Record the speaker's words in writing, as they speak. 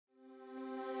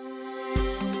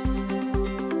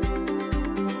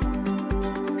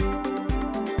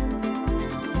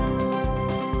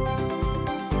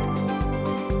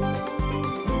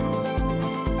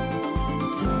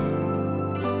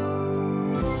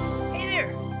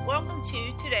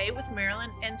welcome to Today with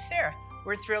Marilyn and Sarah.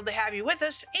 We're thrilled to have you with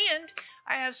us, and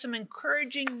I have some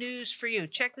encouraging news for you.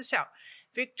 Check this out.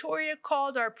 Victoria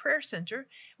called our prayer center.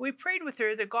 We prayed with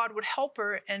her that God would help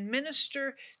her and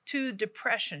minister to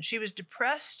depression. She was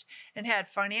depressed and had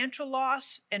financial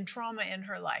loss and trauma in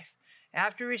her life.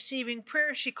 After receiving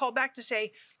prayer, she called back to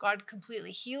say, God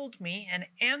completely healed me and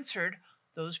answered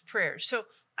those prayers. So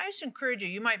I just encourage you,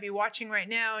 you might be watching right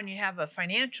now and you have a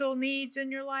financial needs in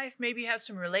your life. Maybe you have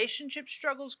some relationship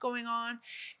struggles going on.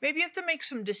 Maybe you have to make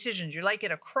some decisions. You're like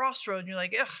at a crossroad and you're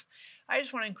like, ugh, I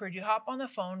just want to encourage you, hop on the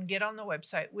phone, get on the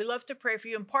website. We love to pray for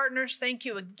you. And partners, thank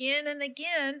you again and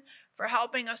again for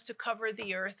helping us to cover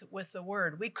the earth with the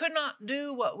word. We could not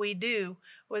do what we do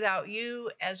without you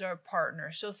as our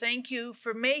partner. So thank you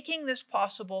for making this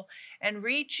possible and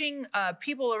reaching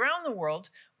people around the world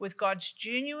with God's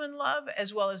genuine love,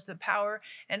 as well as the power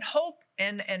and hope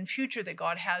and future that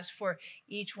God has for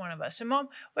each one of us. And Mom,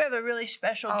 we have a really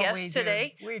special guest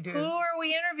today. We do. Who are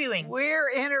we interviewing? We're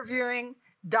interviewing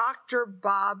Dr.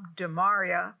 Bob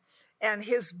DeMaria and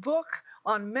his book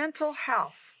on mental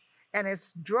health, and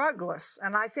it's Drugless.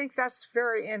 And I think that's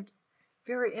very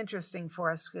interesting for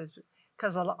us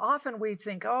because often we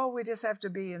think, oh, we just have to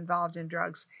be involved in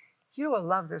drugs. You will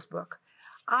love this book.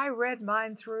 I read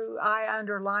mine through. I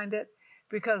underlined it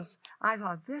because I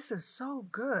thought this is so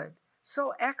good,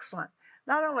 so excellent,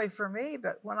 not only for me,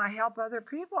 but when I help other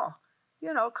people.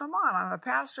 You know, come on, I'm a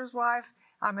pastor's wife.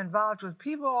 I'm involved with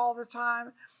people all the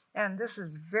time, and this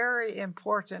is very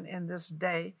important in this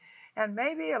day. And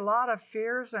maybe a lot of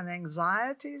fears and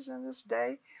anxieties in this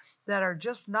day that are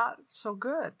just not so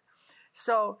good.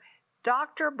 So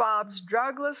Dr. Bob's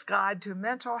Drugless Guide to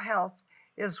Mental Health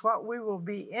is what we will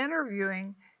be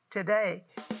interviewing today.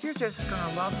 You're just going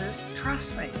to love this.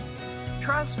 Trust me.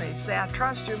 Trust me. Say, I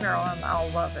trust you, Marilyn. I'll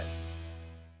love it.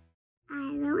 I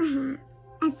don't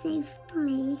have a safe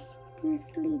place to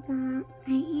sleep at.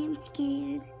 I am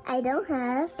scared. I don't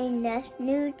have enough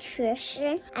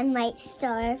nutrition. I might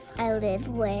starve. I live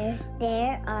where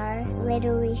there are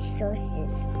little resources.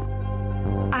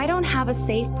 I don't have a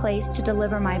safe place to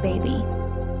deliver my baby.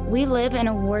 We live in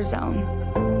a war zone.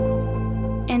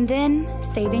 And then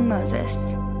saving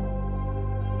Moses.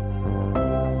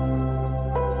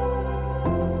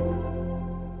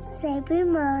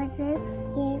 Saving Moses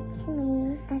gives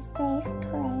me a safe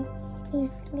place to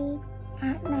sleep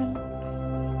at night.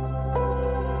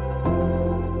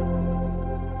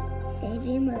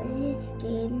 Saving Moses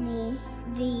gave me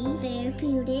the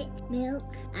therapeutic milk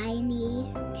I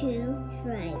need to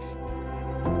thrive.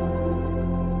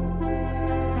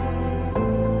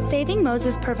 Saving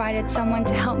Moses provided someone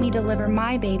to help me deliver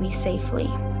my baby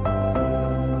safely.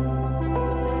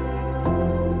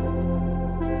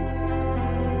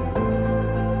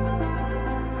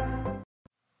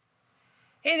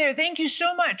 Hey there, thank you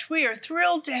so much. We are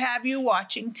thrilled to have you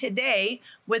watching Today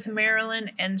with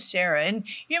Marilyn and Sarah. And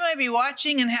you might be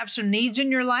watching and have some needs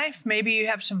in your life. Maybe you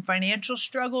have some financial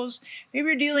struggles. Maybe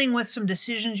you're dealing with some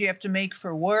decisions you have to make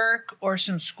for work or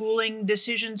some schooling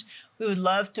decisions. We would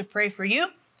love to pray for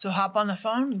you. So hop on the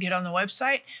phone, get on the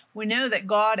website. We know that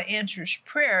God answers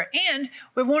prayer. And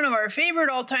we have one of our favorite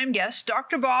all-time guests,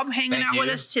 Dr. Bob, hanging out with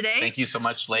us today. Thank you so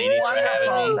much, ladies, for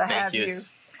having me. Thank you.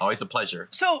 It's always a pleasure.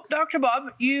 So, Dr.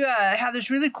 Bob, you have this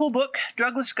really cool book,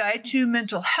 Drugless Guide to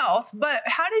Mental Health. But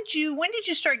when did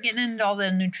you start getting into all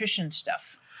the nutrition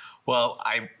stuff? Well,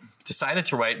 I decided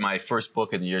to write my first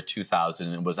book in the year 2000,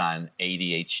 and it was on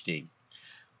ADHD.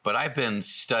 But I've been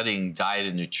studying diet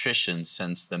and nutrition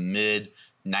since the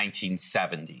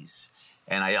mid-1970s.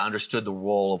 And I understood the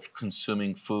role of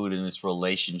consuming food and its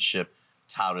relationship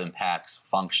to how it impacts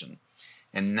function.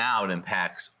 And now it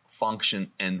impacts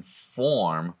function and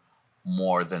form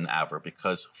more than ever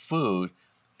because food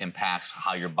impacts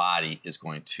how your body is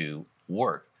going to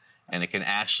work. And it can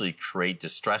actually create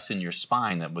distress in your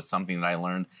spine. That was something that I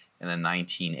learned in the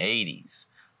 1980s.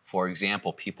 For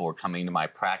example, people were coming to my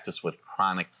practice with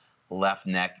chronic left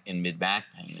neck and mid-back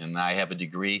pain. And I have a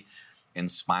degree in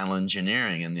spinal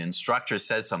engineering. And the instructor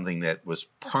said something that was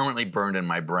permanently burned in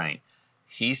my brain.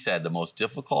 He said the most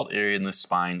difficult area in the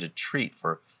spine to treat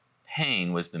for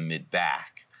pain was the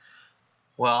mid-back.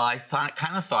 Well, I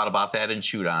kind of thought about that and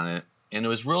chewed on it. And it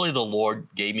was really the Lord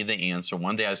gave me the answer.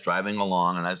 One day I was driving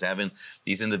along and I was having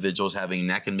these individuals having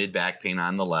neck and mid-back pain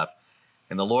on the left.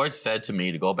 And the Lord said to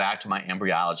me to go back to my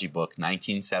embryology book,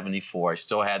 1974. I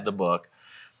still had the book.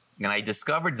 And I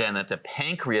discovered then that the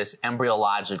pancreas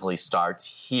embryologically starts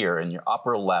here in your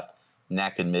upper left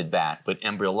neck and mid-back. But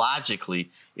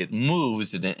embryologically, it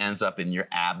moves and it ends up in your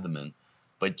abdomen.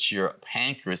 But your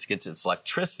pancreas gets its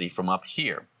electricity from up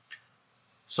here.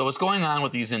 So what's going on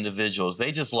with these individuals,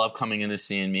 they just love coming in to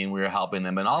seeing me, and we were helping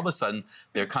them. And all of a sudden,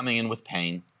 they're coming in with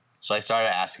pain. So I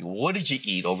started asking, what did you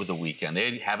eat over the weekend?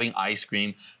 They're having ice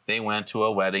cream. They went to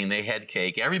a wedding. They had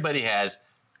cake. Everybody has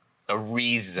a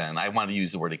reason, I want to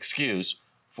use the word excuse,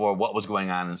 for what was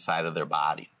going on inside of their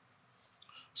body.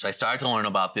 So I started to learn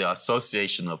about the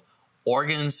association of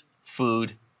organs,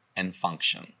 food, and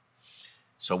function.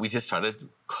 So we just started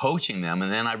coaching them,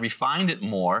 and then I refined it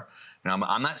more. And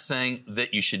I'm not saying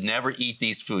that you should never eat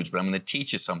these foods, but I'm going to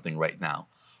teach you something right now.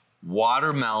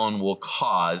 Watermelon will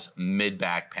cause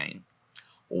mid-back pain.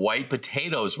 White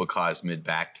potatoes will cause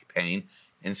mid-back pain,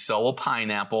 and so will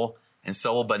pineapple, and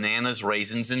so will bananas,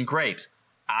 raisins, and grapes.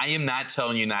 I am not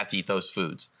telling you not to eat those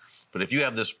foods. But if you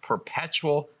have this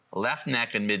perpetual left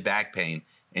neck and mid-back pain,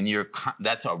 and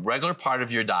that's a regular part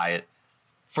of your diet,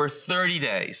 for 30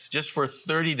 days, just for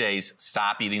 30 days,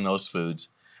 stop eating those foods,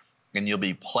 and you'll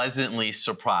be pleasantly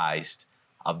surprised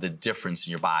of the difference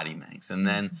in your body makes. And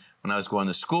then when I was going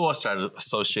to school, I started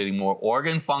associating more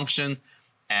organ function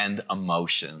and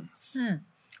emotions.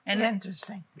 And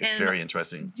Interesting. It's very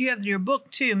interesting. you have your book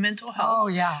too, Mental Health. Oh,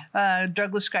 yeah.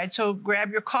 Drugless Guide. So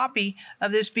grab your copy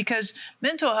of this, because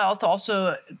mental health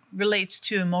also relates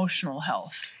to emotional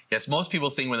health. Yes, most people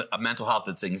think with mental health,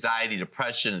 it's anxiety,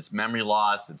 depression, it's memory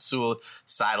loss, it's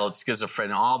suicidal, it's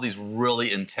schizophrenia, all these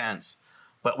really intense.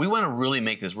 But we want to really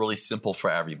make this really simple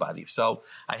for everybody. So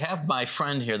I have my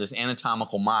friend here, this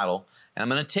anatomical model, and I'm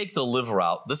going to take the liver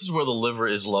out. This is where the liver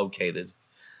is located.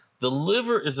 The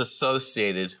liver is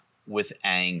associated with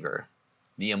anger,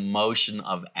 the emotion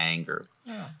of anger.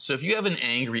 Yeah. So if you have an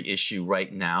angry issue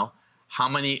right now, how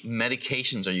many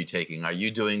medications are you taking? Are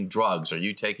you doing drugs? Are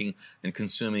you taking and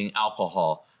consuming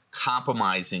alcohol,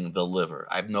 compromising the liver?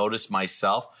 I've noticed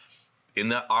myself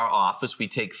in our office, we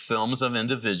take films of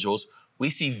individuals. We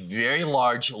see very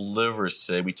large livers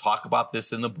today. We talk about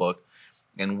this in the book,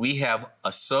 and we have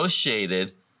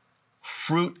associated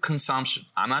fruit consumption.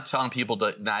 I'm not telling people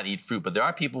to not eat fruit, but there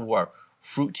are people who are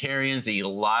fruitarians. They eat a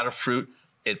lot of fruit.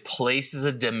 It places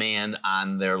a demand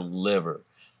on their liver.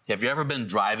 Have you ever been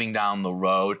driving down the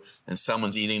road and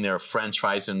someone's eating their French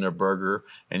fries and their burger,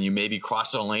 and you maybe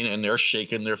cross a lane and they're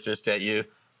shaking their fist at you?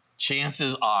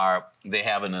 Chances are they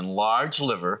have an enlarged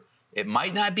liver. It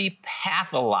might not be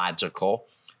pathological.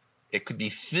 It could be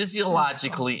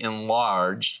physiologically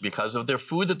enlarged because of their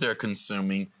food that they're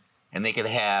consuming, and they could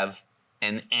have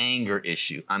an anger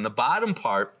issue. On the bottom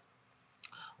part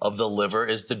of the liver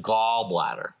is the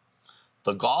gallbladder.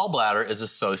 The gallbladder is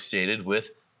associated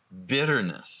with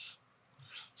bitterness.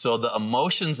 So the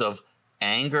emotions of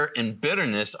anger and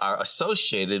bitterness are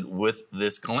associated with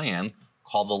this gland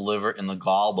called the liver and the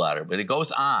gallbladder. But it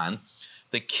goes on.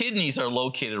 The kidneys are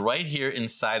located right here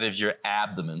inside of your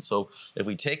abdomen. So if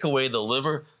we take away the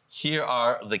liver, here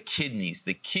are the kidneys.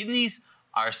 The kidneys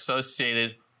are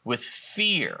associated with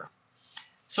fear.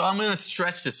 So I'm going to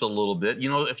stretch this a little bit. You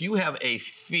know, if you have a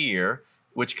fear,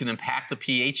 which can impact the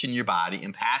pH in your body,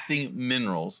 impacting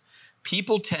minerals,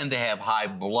 people tend to have high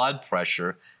blood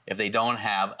pressure if they don't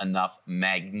have enough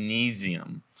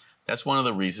magnesium. That's one of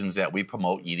the reasons that we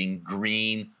promote eating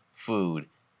green food.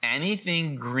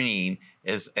 Anything green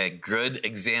is a good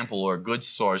example or a good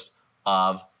source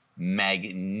of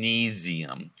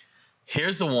magnesium.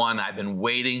 Here's the one I've been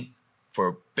waiting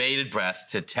for bated breath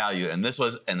to tell you, and this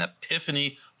was an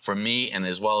epiphany for me and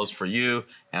as well as for you,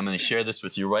 and I'm going to share this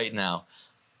with you right now.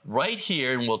 Right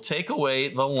here, and we'll take away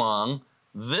the lung,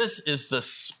 this is the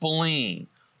spleen.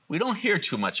 We don't hear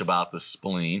too much about the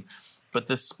spleen, but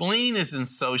the spleen is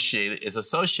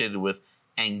associated with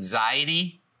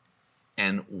anxiety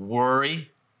and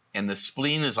worry, and the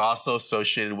spleen is also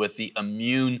associated with the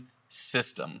immune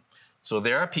system. So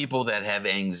there are people that have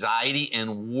anxiety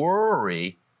and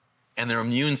worry, and their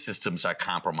immune systems are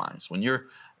compromised. When you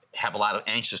have a lot of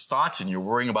anxious thoughts and you're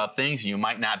worrying about things and you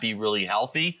might not be really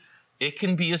healthy, it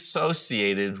can be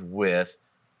associated with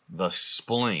the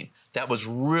spleen. That was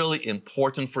really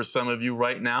important for some of you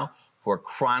right now who are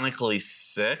chronically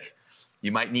sick.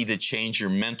 You might need to change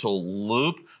your mental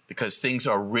loop because things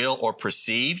are real or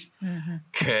perceived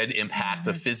could impact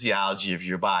the physiology of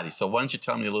your body. So why don't you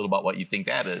tell me a little about what you think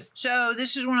that is? So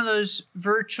this is one of those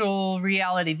virtual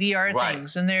reality VR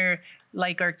things, and they're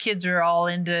like our kids are all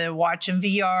into watching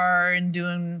VR and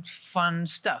doing fun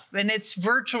stuff, and it's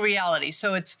virtual reality.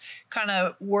 So it's kind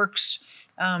of works.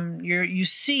 You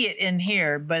see it in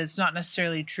here, but it's not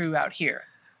necessarily true out here.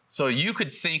 So you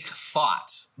could think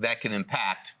thoughts that can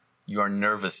impact your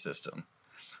nervous system.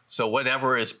 So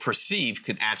whatever is perceived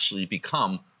can actually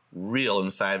become real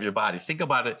inside of your body. Think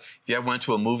about it. If you ever went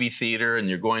to a movie theater and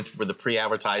you're going for the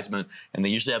pre-advertisement and they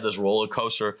usually have this roller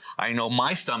coaster, I know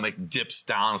my stomach dips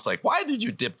down. It's like, why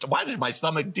did my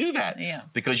stomach do that? Yeah.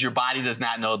 Because your body does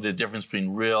not know the difference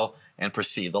between real and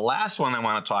perceived. The last one I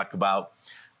want to talk about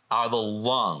are the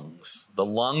lungs. The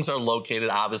lungs are located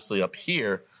obviously up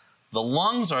here. The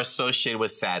lungs are associated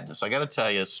with sadness. So I got to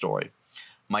tell you a story.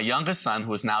 My youngest son,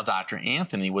 who is now Dr.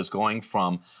 Anthony, was going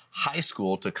from high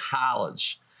school to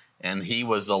college. And he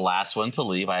was the last one to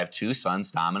leave. I have two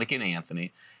sons, Dominic and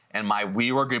Anthony, and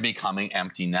we were going to be becoming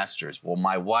empty nesters. Well,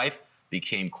 my wife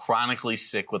became chronically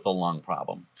sick with a lung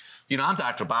problem. You know, I'm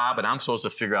Dr. Bob, and I'm supposed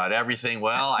to figure out everything.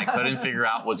 Well, I couldn't figure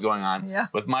out what's going on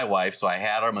with my wife, so I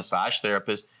had our massage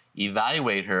therapist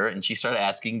evaluate her, and she started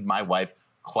asking my wife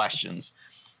questions.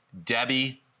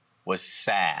 Debbie was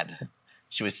sad.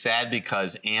 She was sad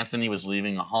because Anthony was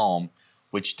leaving a home,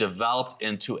 which developed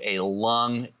into a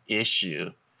lung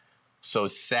issue. So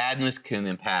sadness can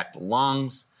impact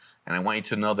lungs, and I want you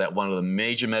to know that one of the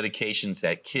major medications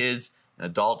that kids and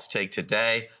adults take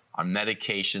today are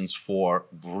medications for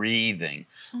breathing.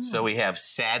 So we have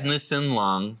sadness in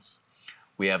lungs,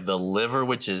 we have the liver,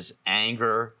 which is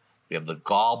anger, we have the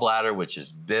gallbladder, which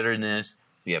is bitterness,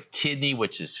 we have kidney,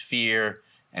 which is fear,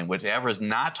 and whatever is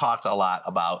not talked a lot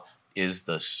about is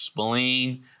the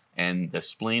spleen, and the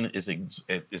spleen is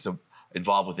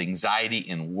involved with anxiety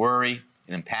and worry.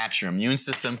 It impacts your immune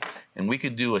system, and we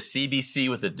could do a CBC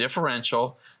with a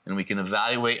differential, and we can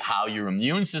evaluate how your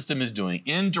immune system is doing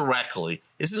indirectly.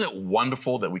 Isn't it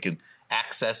wonderful that we can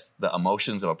access the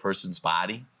emotions of a person's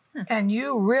body? And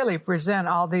you really present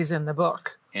all these in the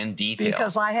book. In detail.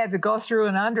 Because I had to go through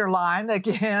and underline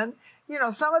again. You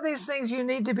know, some of these things you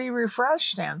need to be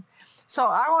refreshed in. So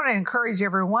I want to encourage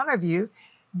every one of you,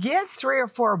 get 3 or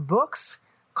 4 books,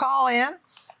 call in,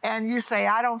 and you say,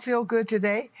 I don't feel good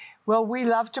today. Well, we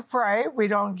love to pray. We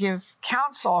don't give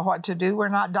counsel on what to do. We're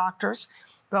not doctors,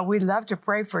 but we love to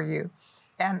pray for you.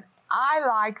 And I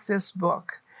like this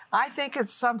book. I think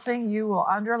it's something you will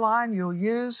underline, you'll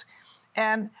use,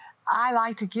 and I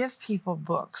like to give people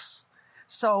books.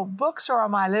 So books are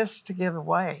on my list to give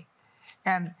away.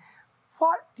 And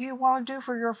what do you want to do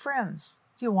for your friends?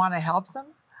 Do you want to help them?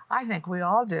 I think we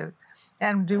all do.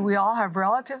 And do we all have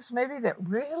relatives maybe that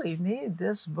really need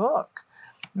this book?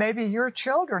 Maybe your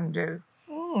children do.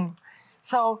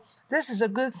 So this is a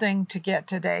good thing to get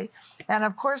today. And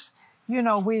of course, you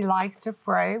know, we like to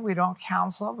pray. We don't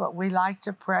counsel, but we like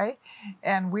to pray.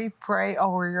 And we pray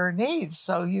over your needs.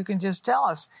 So you can just tell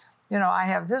us, you know, I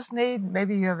have this need.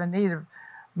 Maybe you have a need of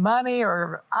money,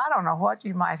 or I don't know what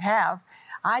you might have.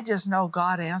 I just know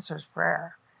God answers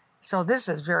prayer. So this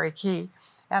is very key.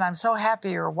 And I'm so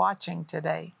happy you're watching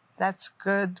today. That's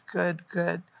good, good,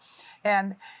 good.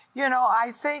 And, you know,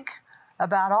 I think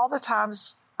about all the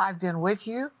times I've been with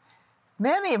you,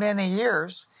 many, many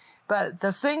years, but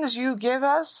the things you give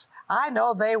us, I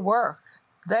know they work.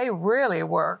 They really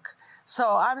work.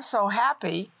 So I'm so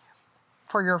happy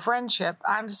for your friendship.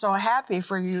 I'm so happy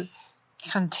for you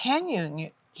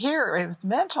continuing here with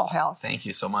mental health. Thank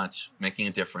you so much. Making a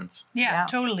difference. Yeah,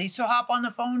 totally. So hop on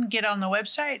the phone, get on the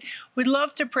website. We'd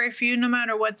love to pray for you no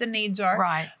matter what the needs are.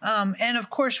 Right. And of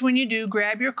course, when you do,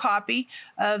 grab your copy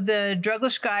of the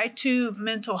Drugless Guide to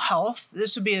Mental Health.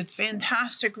 This would be a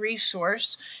fantastic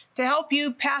resource to help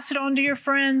you pass it on to your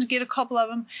friends, get a couple of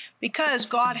them, because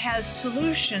God has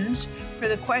solutions for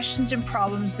the questions and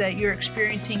problems that you're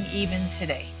experiencing even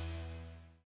today.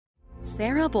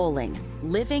 Sarah Bowling,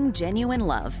 Living Genuine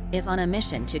Love, is on a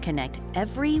mission to connect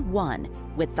everyone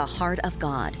with the heart of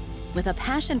God. With a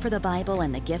passion for the Bible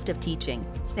and the gift of teaching,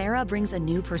 Sarah brings a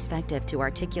new perspective to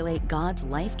articulate God's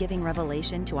life-giving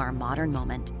revelation to our modern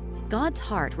moment. God's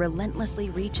heart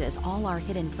relentlessly reaches all our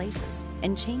hidden places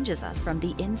and changes us from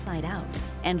the inside out.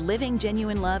 And Living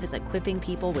Genuine Love is equipping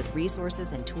people with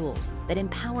resources and tools that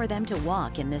empower them to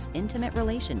walk in this intimate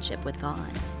relationship with God.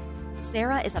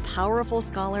 Sarah is a powerful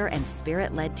scholar and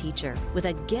spirit-led teacher with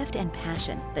a gift and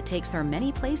passion that takes her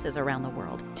many places around the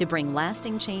world to bring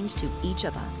lasting change to each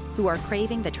of us who are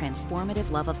craving the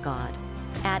transformative love of God.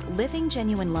 At Living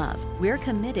Genuine Love, we're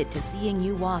committed to seeing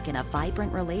you walk in a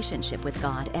vibrant relationship with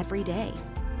God every day.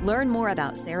 Learn more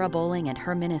about Sarah Bowling and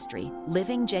her ministry,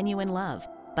 Living Genuine Love,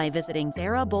 by visiting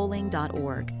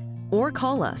sarahbowling.org or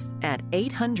call us at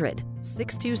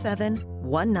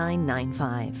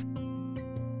 800-627-1995.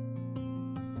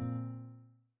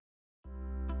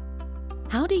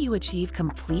 How do you achieve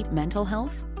complete mental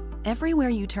health? Everywhere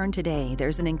you turn today,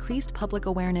 there's an increased public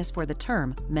awareness for the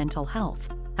term mental health.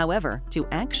 However, to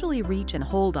actually reach and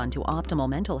hold on to optimal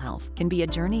mental health can be a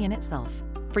journey in itself.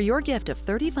 For your gift of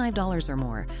 $35 or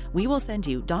more, we will send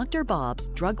you Dr. Bob's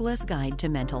Drugless Guide to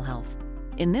Mental Health.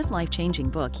 In this life-changing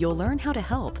book, you'll learn how to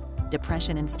help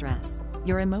depression and stress,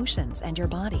 your emotions and your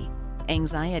body,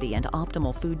 anxiety and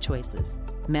optimal food choices,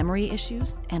 memory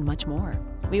issues, and much more.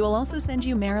 We will also send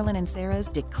you Marilyn and Sarah's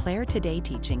Declare Today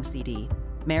Teaching CD,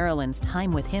 Marilyn's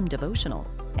Time with Him devotional,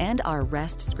 and our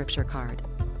Rest Scripture card.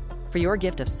 For your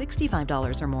gift of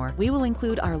 $65 or more, we will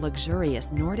include our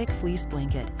luxurious Nordic fleece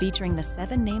blanket featuring the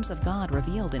 7 names of God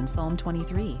revealed in Psalm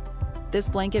 23. This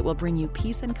blanket will bring you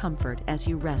peace and comfort as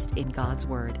you rest in God's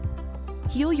Word.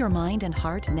 Heal your mind and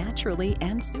heart naturally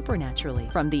and supernaturally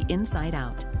from the inside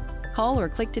out. Call or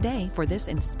click today for this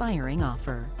inspiring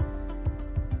offer.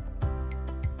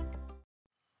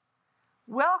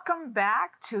 Welcome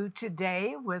back to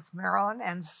Today with Marilyn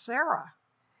and Sarah.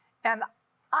 And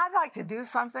I'd like to do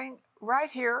something right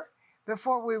here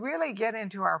before we really get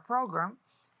into our program.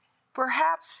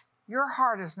 Perhaps your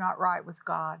heart is not right with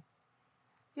God.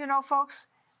 You know, folks,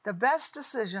 the best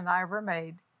decision I ever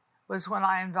made was when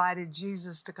I invited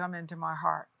Jesus to come into my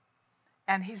heart.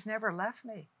 And He's never left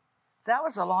me. That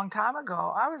was a long time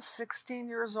ago. I was 16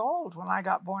 years old when I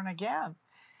got born again.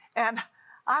 And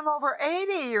I'm over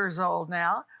 80 years old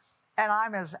now, and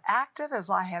I'm as active as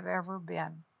I have ever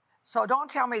been. So don't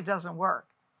tell me it doesn't work.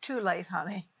 Too late,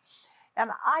 honey. And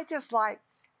I just like,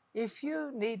 if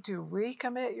you need to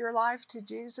recommit your life to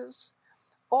Jesus,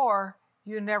 or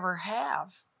you never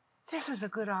have, this is a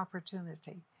good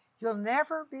opportunity. You'll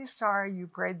never be sorry you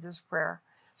prayed this prayer.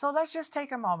 So let's just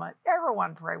take a moment.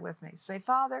 Everyone pray with me. Say,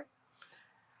 Father,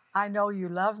 I know you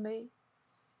love me.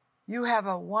 You have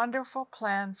a wonderful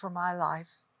plan for my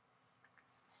life.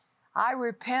 I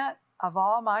repent of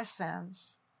all my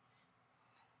sins.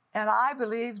 And I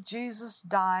believe Jesus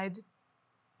died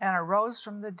and arose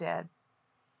from the dead.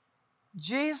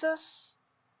 Jesus,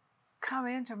 come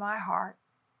into my heart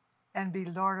and be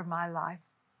Lord of my life.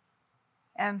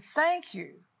 And thank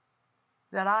you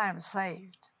that I am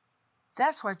saved.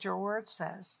 That's what your word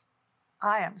says.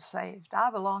 I am saved. I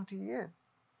belong to you.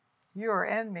 You are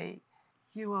in me.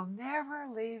 You will never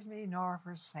leave me nor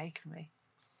forsake me.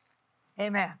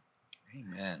 Amen.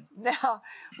 Amen. Now,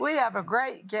 we have a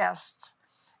great guest.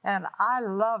 And I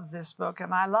love this book,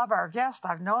 and I love our guest.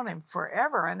 I've known him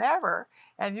forever and ever,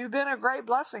 and you've been a great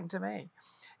blessing to me.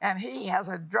 And he has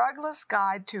a drugless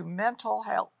guide to mental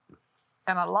health.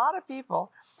 And a lot of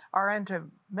people are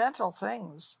into mental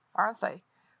things, aren't they?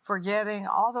 Forgetting,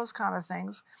 all those kind of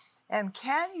things. And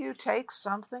can you take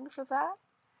something for that?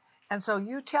 And so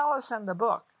you tell us in the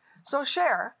book. So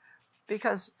share,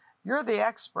 because you're the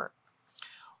expert.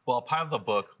 Well, part of the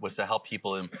book was to help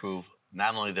people improve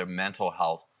not only their mental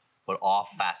health, but all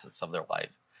facets of their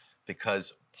life.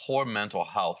 Because poor mental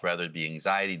health, whether it be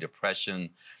anxiety,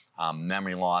 depression,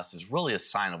 memory loss, is really a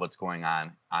sign of what's going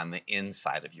on the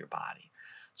inside of your body.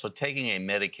 So taking a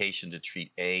medication to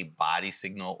treat a body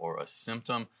signal or a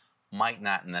symptom might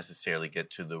not necessarily get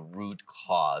to the root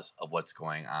cause of what's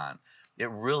going on.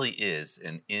 It really is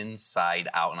an inside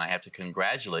out, and I have to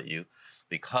congratulate you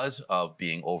because of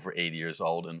being over 80 years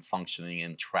old and functioning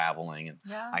and traveling. And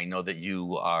Yeah. I know that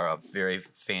you are a very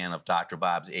fan of Dr.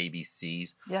 Bob's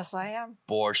ABCs. Yes, I am.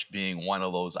 Borscht being one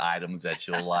of those items that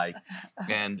you'll like.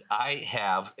 And I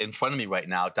have in front of me right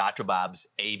now Dr. Bob's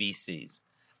ABCs.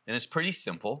 And it's pretty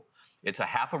simple. It's a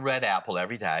half a red apple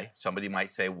every day. Somebody might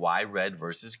say, why red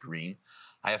versus green?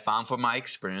 I have found from my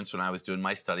experience when I was doing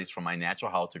my studies for my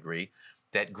natural health degree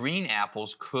that green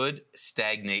apples could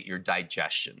stagnate your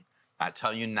digestion. Not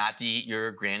telling you not to eat your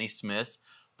Granny Smiths,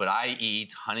 but I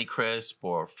eat Honeycrisp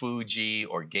or Fuji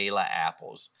or Gala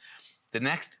apples. The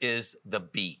next is the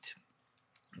beet.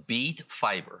 Beet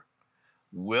fiber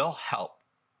will help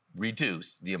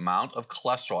reduce the amount of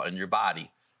cholesterol in your body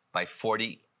by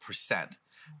 40%,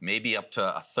 maybe up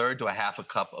to a third to a half a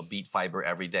cup of beet fiber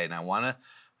every day. And I want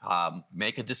to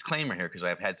make a disclaimer here because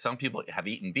I've had some people have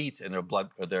eaten beets and their blood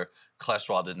or their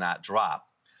cholesterol did not drop.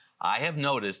 I have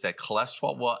noticed that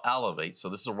cholesterol will elevate, so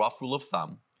this is a rough rule of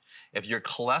thumb. If your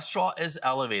cholesterol is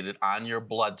elevated on your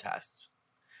blood tests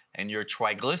and your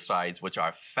triglycerides, which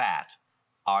are fat,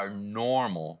 are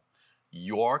normal,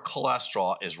 your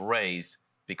cholesterol is raised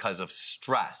because of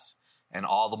stress. And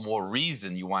all the more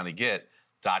reason you want to get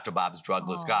Dr. Bob's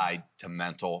Drugless Guide to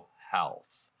Mental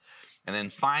Health. And then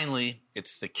finally,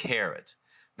 it's the carrot.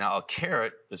 Now, a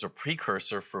carrot is a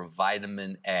precursor for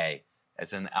vitamin A,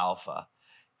 as in alpha.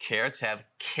 Carrots have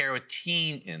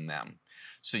carotene in them.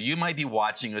 So you might be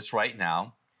watching this right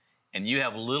now, and you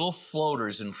have little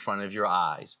floaters in front of your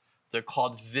eyes. They're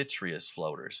called vitreous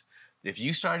floaters. If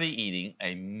you started eating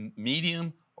a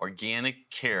medium organic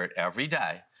carrot every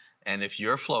day, and if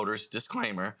your floaters,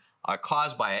 disclaimer, are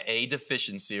caused by an A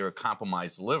deficiency or a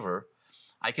compromised liver,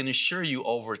 I can assure you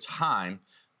over time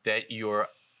that your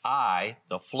eye,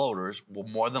 the floaters, will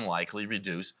more than likely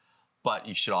reduce, but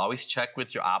you should always check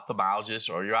with your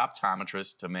ophthalmologist or your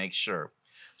optometrist to make sure.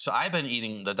 So I've been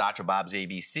eating the Dr. Bob's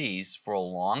ABCs for a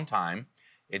long time.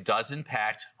 It does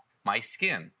impact my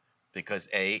skin because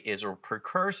A is a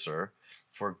precursor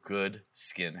for good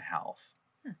skin health.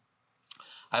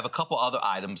 I have a couple other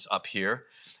items up here.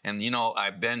 And, you know,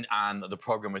 I've been on the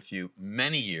program with you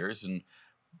many years. And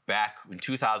back in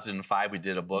 2005, we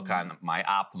did a book on my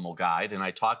optimal guide. And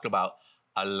I talked about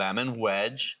a lemon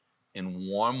wedge in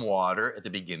warm water at the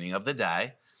beginning of the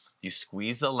day. You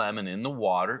squeeze the lemon in the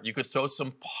water. You could throw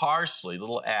some parsley,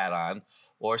 little add-on,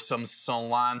 or some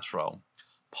cilantro.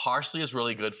 Parsley is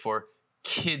really good for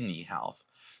kidney health.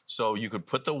 So you could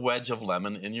put the wedge of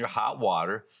lemon in your hot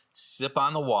water, sip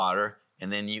on the water,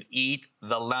 and then you eat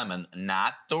the lemon,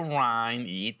 not the rind,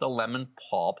 you eat the lemon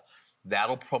pulp.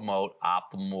 That'll promote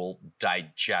optimal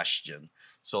digestion.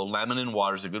 So lemon and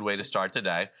water is a good way to start the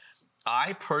day.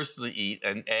 I personally eat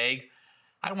an egg.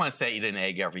 I don't want to say eat an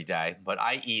egg every day, but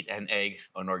I eat an egg,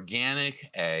 an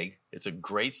organic egg. It's a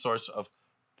great source of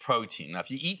protein. Now, if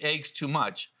you eat eggs too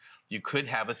much, you could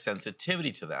have a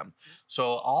sensitivity to them.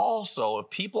 So also,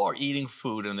 if people are eating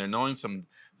food and they're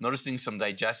noticing some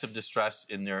digestive distress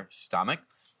in their stomach,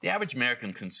 the average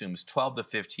American consumes 12 to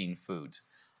 15 foods.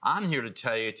 I'm here to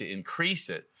tell you to increase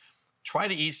it. Try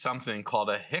to eat something called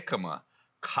a jicama,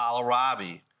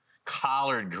 kohlrabi,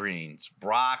 collard greens,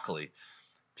 broccoli.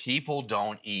 People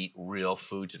don't eat real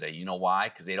food today. You know why?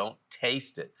 Because they don't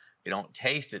taste it. They don't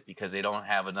taste it because they don't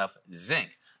have enough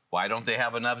zinc. Why don't they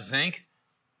have enough zinc?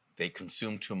 They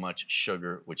consume too much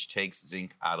sugar, which takes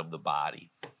zinc out of the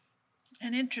body.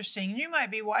 And interesting. You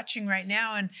might be watching right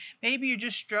now, and maybe you're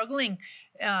just struggling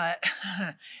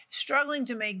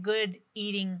to make good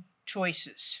eating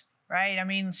choices, right? I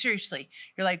mean, seriously,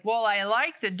 you're like, well, I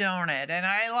like the donut and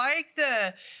I like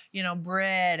the,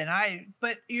 bread,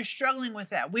 but you're struggling with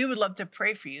that. We would love to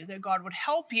pray for you that God would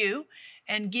help you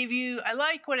and give you, I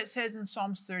like what it says in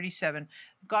Psalms 37,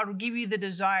 God will give you the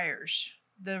desires,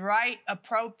 the right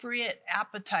appropriate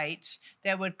appetites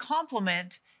that would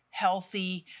complement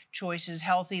healthy choices,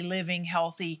 healthy living,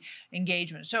 healthy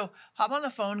engagement. So hop on the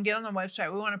phone, get on the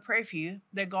website. We want to pray for you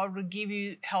that God would give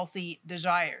you healthy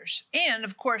desires. And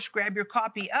of course, grab your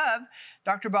copy of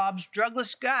Dr. Bob's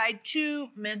Drugless Guide to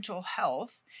Mental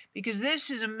Health, because this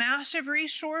is a massive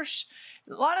resource.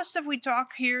 A lot of stuff we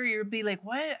talk here, you'll be like,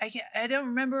 what? I don't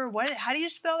remember. What? How do you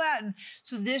spell that? And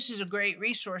so this is a great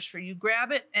resource for you.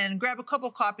 Grab it and grab a couple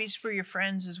copies for your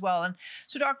friends as well. And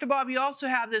so, Dr. Bob, you also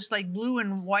have this like blue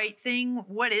and white thing.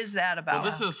 What is that about? Well,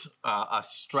 this is an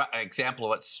example of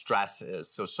what stress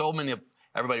is. So many of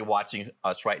everybody watching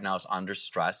us right now is under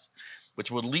stress,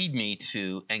 which would lead me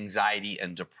to anxiety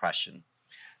and depression.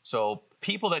 So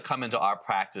people that come into our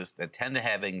practice that tend to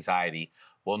have anxiety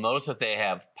will notice that they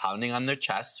have pounding on their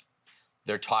chest.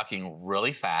 They're talking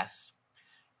really fast.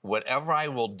 Whatever I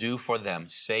will do for them,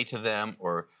 say to them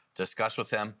or discuss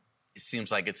with them, it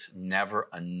seems like it's never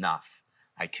enough.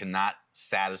 I cannot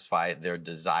satisfy their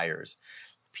desires.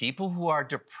 People who are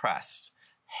depressed,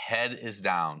 head is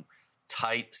down,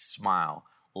 tight smile,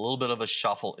 a little bit of a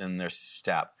shuffle in their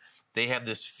step. They have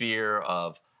this fear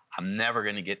of,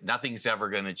 nothing's ever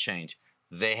going to change.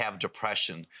 They have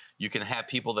depression. You can have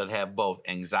people that have both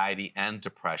anxiety and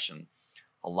depression.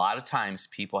 A lot of times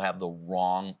people have the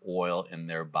wrong oil in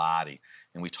their body.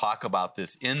 And we talk about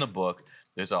this in the book.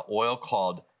 There's an oil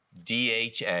called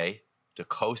DHA,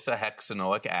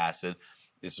 docosahexaenoic acid.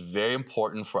 It's very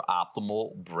important for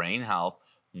optimal brain health.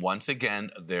 Once again,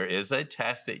 there is a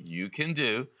test that you can do.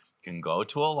 You can go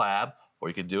to a lab, or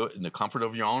you can do it in the comfort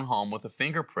of your own home with a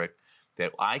finger prick,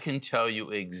 that I can tell you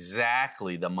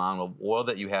exactly the amount of oil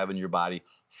that you have in your body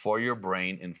for your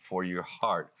brain and for your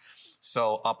heart.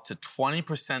 So up to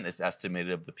 20% is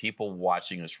estimated of the people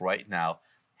watching us right now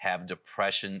have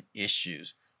depression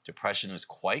issues. Depression is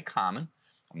quite common.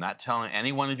 I'm not telling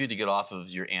any one of you to get off of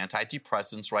your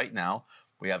antidepressants right now.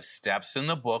 We have steps in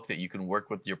the book that you can work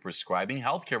with your prescribing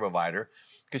healthcare provider,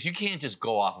 because you can't just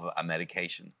go off of a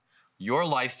medication. Your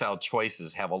lifestyle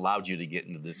choices have allowed you to get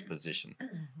into this position.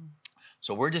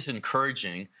 So we're just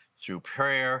encouraging through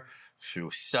prayer,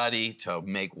 through study, to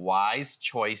make wise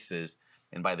choices.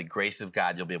 And by the grace of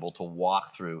God, you'll be able to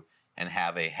walk through and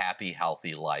have a happy,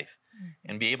 healthy life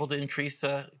and be able to increase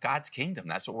God's kingdom.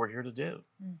 That's what we're here to do.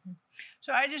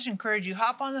 So I just encourage you,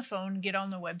 hop on the phone, get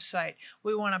on the website.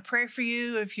 We want to pray for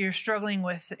you if you're struggling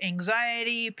with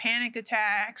anxiety, panic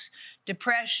attacks,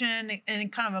 depression,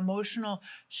 and kind of emotional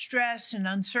stress and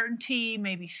uncertainty,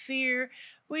 maybe fear.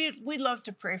 we'd love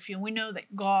to pray for you. We know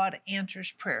that God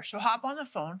answers prayer. So hop on the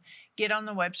phone, get on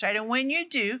the website, and when you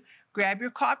do, grab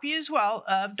your copy as well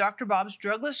of Dr. Bob's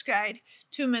Drugless Guide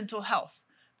to Mental Health.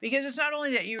 Because it's not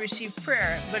only that you receive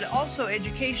prayer, but also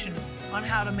education on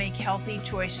how to make healthy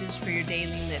choices for your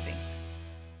daily living.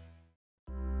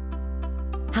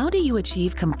 How do you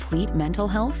achieve complete mental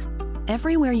health?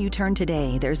 Everywhere you turn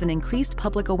today, there's an increased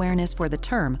public awareness for the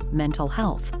term mental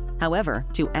health. However,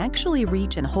 to actually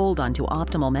reach and hold on to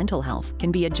optimal mental health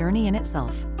can be a journey in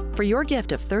itself. For your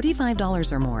gift of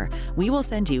 $35 or more, we will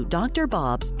send you Dr.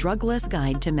 Bob's Drugless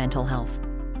Guide to Mental Health.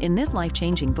 In this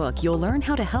life-changing book, you'll learn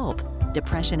how to help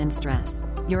depression and stress,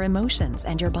 your emotions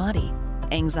and your body,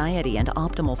 anxiety and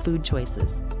optimal food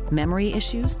choices, memory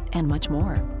issues, and much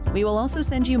more. We will also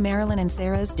send you Marilyn and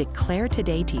Sarah's Declare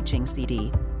Today teaching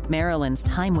CD, Marilyn's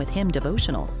Time with Him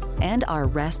devotional, and our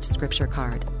Rest Scripture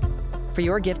card. For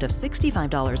your gift of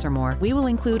 $65 or more, we will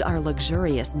include our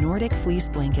luxurious Nordic fleece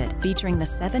blanket featuring the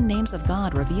 7 names of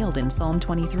God revealed in Psalm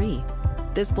 23.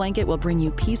 This blanket will bring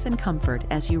you peace and comfort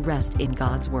as you rest in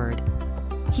God's Word.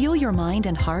 Heal your mind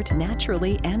and heart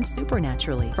naturally and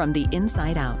supernaturally from the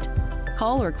inside out.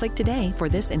 Call or click today for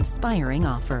this inspiring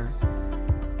offer.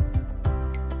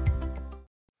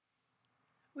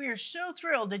 We are so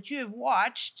thrilled that you have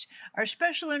watched our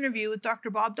special interview with Dr.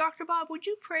 Bob. Dr. Bob, would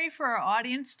you pray for our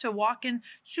audience to walk in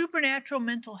supernatural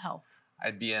mental health?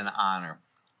 I'd be an honor.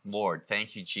 Lord,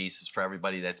 thank you, Jesus, for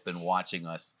everybody that's been watching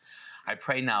us. I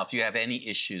pray now, if you have any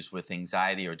issues with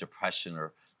anxiety or depression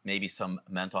or maybe some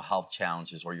mental health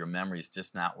challenges or your memory is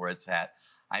just not where it's at,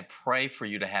 I pray for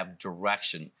you to have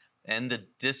direction and the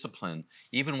discipline,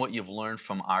 even what you've learned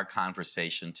from our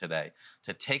conversation today,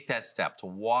 to take that step, to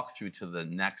walk through to the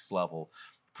next level.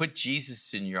 Put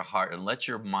Jesus in your heart and let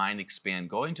your mind expand.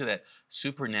 Go into that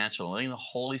supernatural, letting the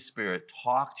Holy Spirit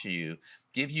talk to you,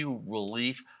 give you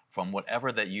relief from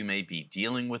whatever that you may be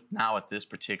dealing with now at this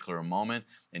particular moment.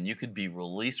 And you could be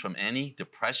released from any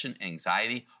depression,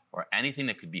 anxiety, or anything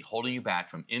that could be holding you back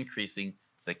from increasing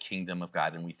the kingdom of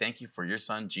God. And we thank you for your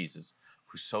son, Jesus,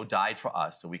 who so died for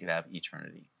us so we could have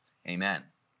eternity. Amen.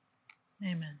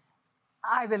 Amen.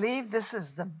 I believe this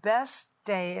is the best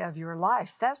day of your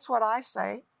life. That's what I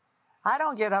say. I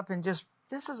don't get up and just,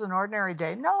 this is an ordinary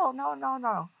day. No.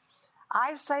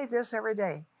 I say this every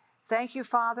day. Thank you,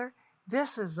 Father.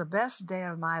 This is the best day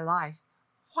of my life.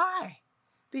 Why?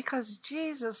 Because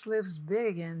Jesus lives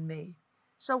big in me.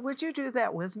 So would you do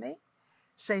that with me?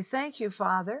 Say, thank you,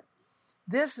 Father.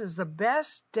 This is the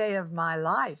best day of my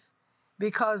life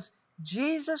because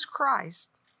Jesus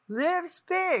Christ lives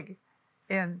big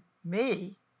in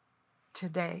me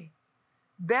today.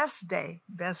 Best day,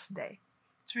 best day.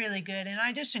 It's really good. And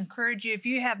I just encourage you, if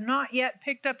you have not yet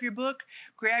picked up your book,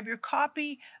 grab your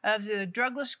copy of the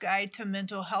Drugless Guide to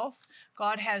Mental Health.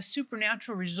 God has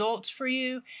supernatural results for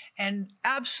you and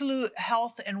absolute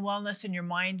health and wellness in your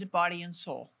mind, body, and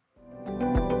soul.